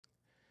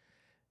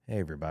Hey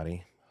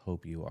everybody,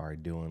 hope you are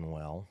doing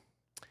well.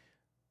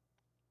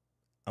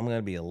 I'm going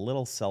to be a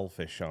little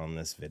selfish on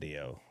this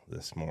video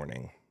this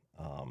morning.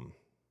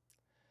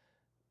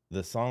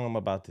 The song I'm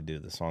about to do,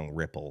 the song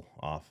Ripple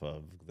off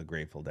of the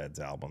Grateful Dead's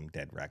album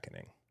Dead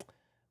Reckoning,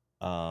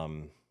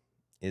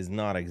 is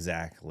not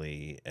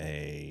exactly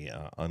a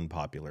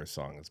unpopular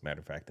song. As a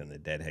matter of fact, in the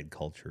Deadhead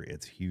culture,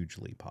 it's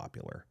hugely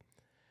popular.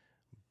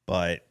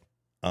 But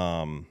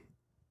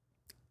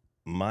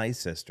my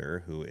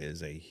sister, who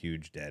is a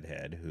huge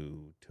Deadhead,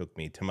 who took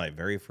me to my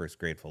very first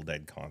Grateful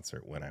Dead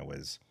concert when I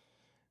was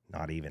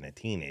not even a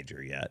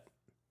teenager yet,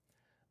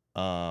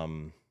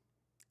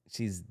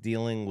 she's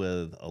dealing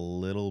with a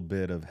little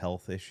bit of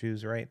health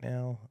issues right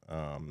now,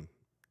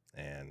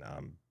 and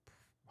I'm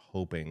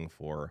hoping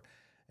for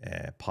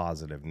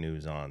positive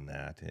news on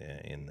that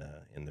in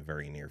the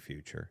very near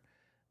future.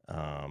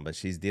 But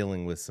she's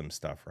dealing with some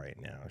stuff right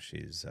now.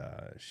 She's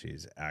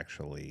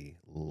actually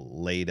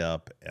laid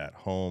up at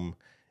home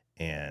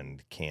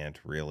and can't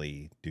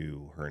really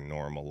do her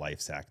normal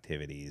life's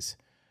activities.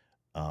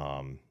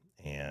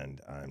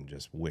 And I'm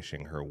just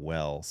wishing her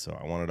well. So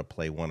I wanted to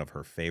play one of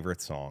her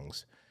favorite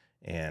songs,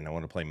 and I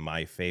want to play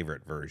my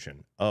favorite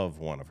version of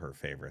one of her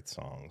favorite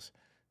songs.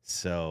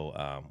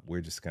 So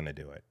we're just going to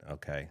do it.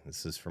 Okay.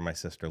 This is for my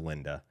sister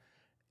Linda,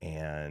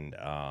 and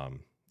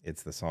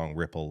it's the song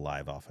Ripple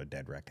live off of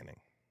Dead Reckoning.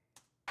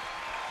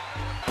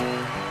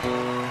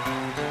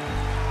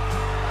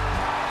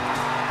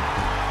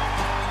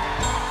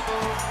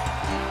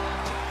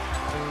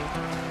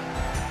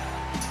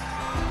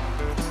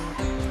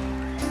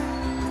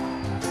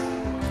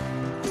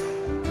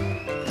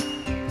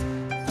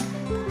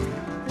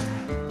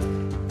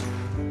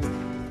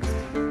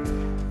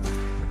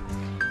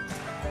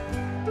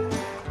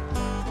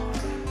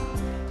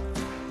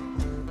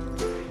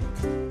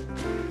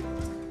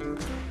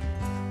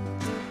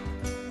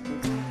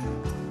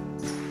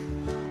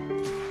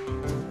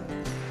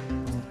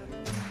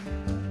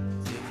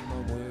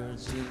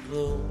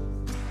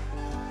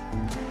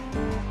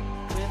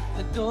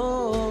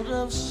 Gold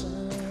of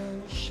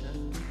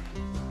sunshine,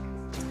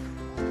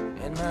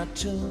 and my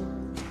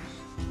tunes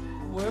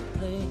were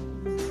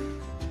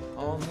playing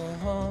on the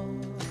harp,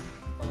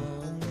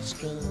 on the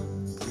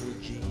strum.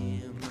 Could you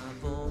hear my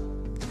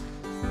voice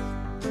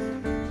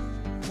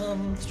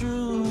come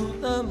through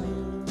the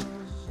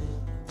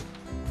music?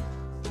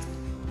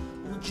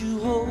 Would you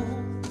hold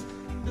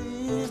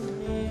it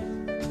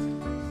near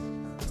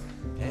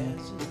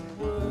as it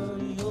were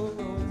your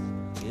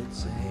own?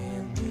 It's a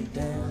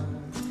hand-me-down.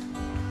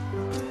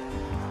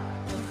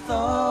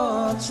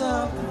 Thoughts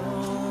are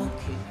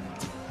broken,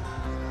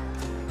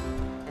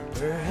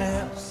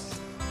 perhaps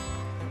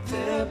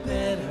they're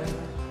better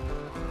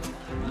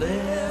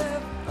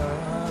left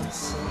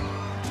unsaid.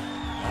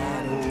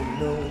 I don't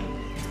know,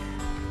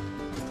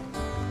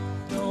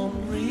 don't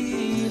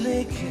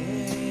really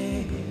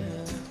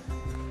care.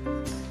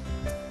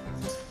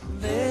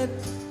 Let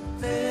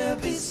there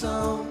be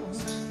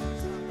songs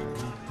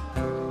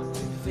to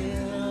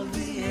fill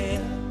the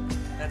air.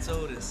 That's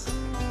Otis.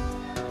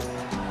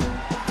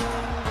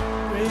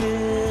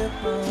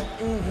 Ripple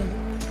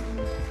in,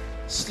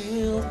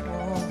 still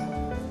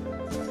warm,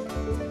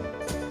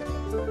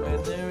 where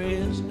there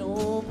is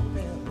no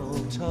pebble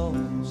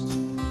tossed,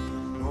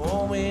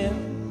 no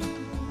wind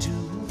to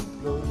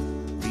blow.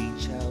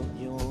 Reach out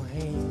your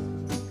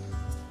hand.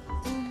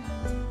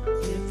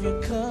 If your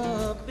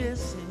cup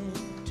is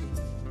empty,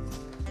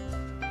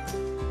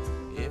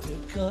 if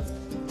your cup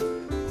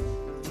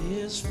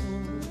is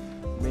full,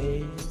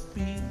 may it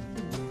be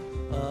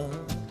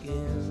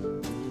again.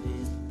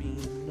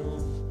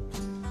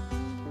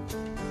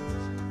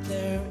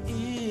 There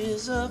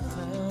is a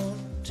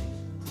fountain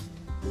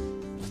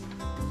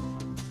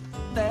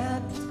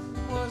that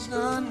was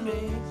not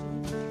made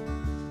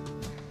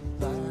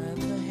by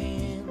the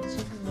hands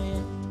of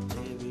men.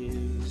 There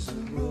is a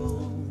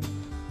road,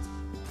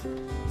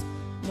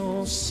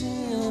 no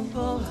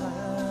simple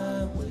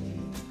highway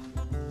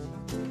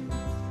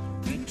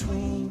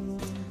between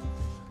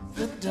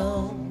the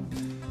dawn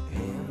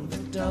and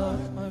the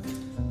dark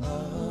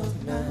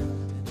of night.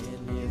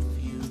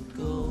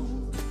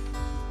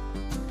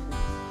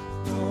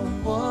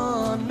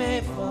 One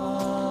may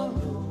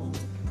follow,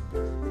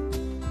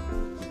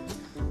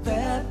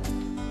 that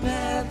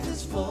path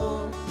is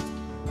for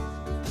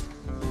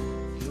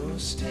your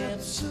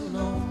steps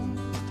alone.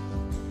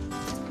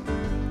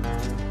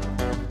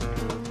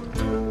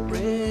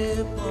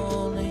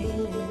 Ripple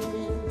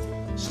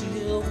in,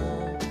 still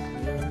warm,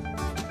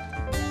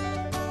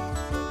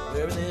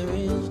 where there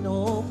is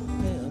no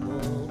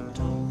pebble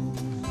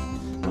tossed,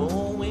 no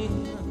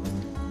wind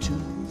to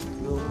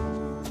blow.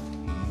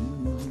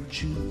 You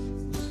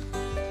choose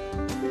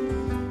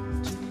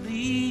to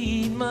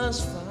lead,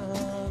 must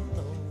follow,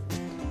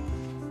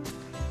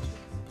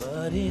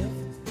 but if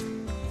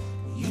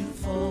you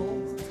fall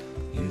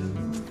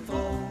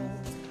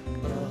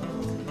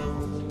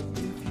alone.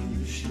 If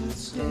you should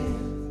stay,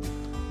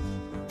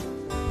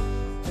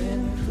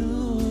 then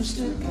who's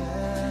to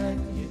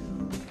guide you?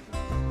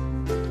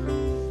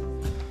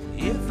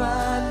 If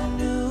I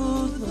knew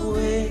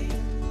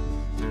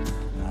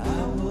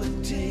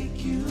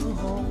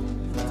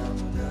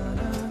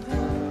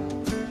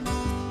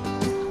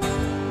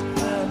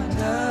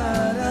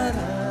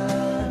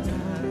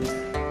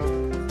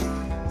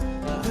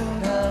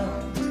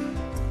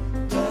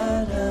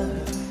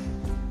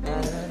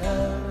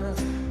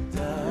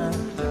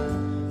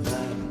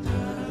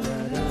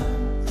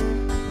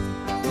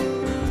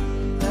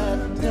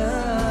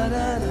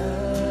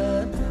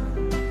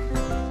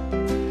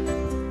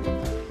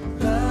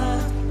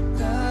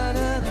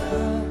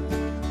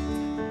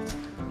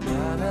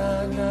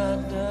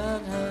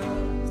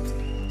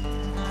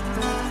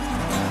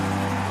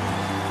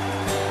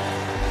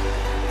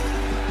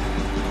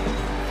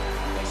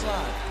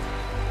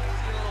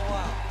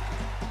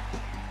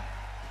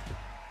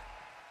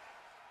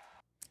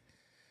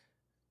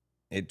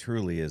It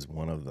truly is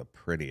one of the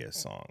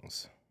prettiest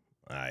songs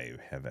I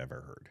have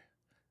ever heard.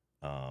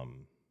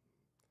 Um,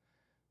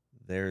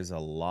 there's a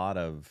lot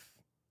of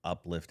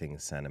uplifting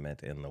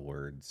sentiment in the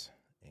words,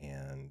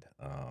 and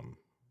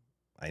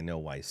I know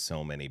why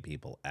so many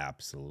people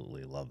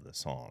absolutely love the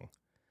song.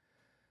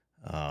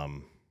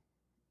 Um,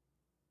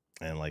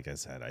 and like I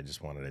said, I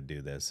just wanted to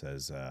do this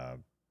as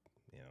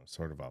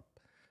sort of a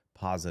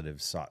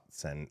positive thought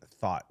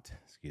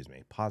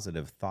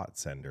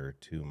sender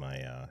to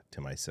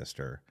my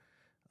sister.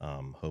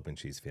 Hoping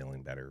she's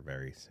feeling better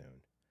very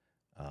soon.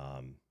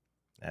 Um,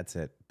 that's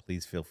it.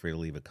 Please feel free to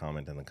leave a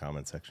comment in the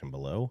comment section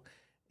below,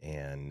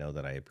 and know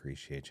that I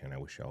appreciate you and I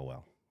wish you all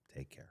well.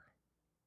 Take care.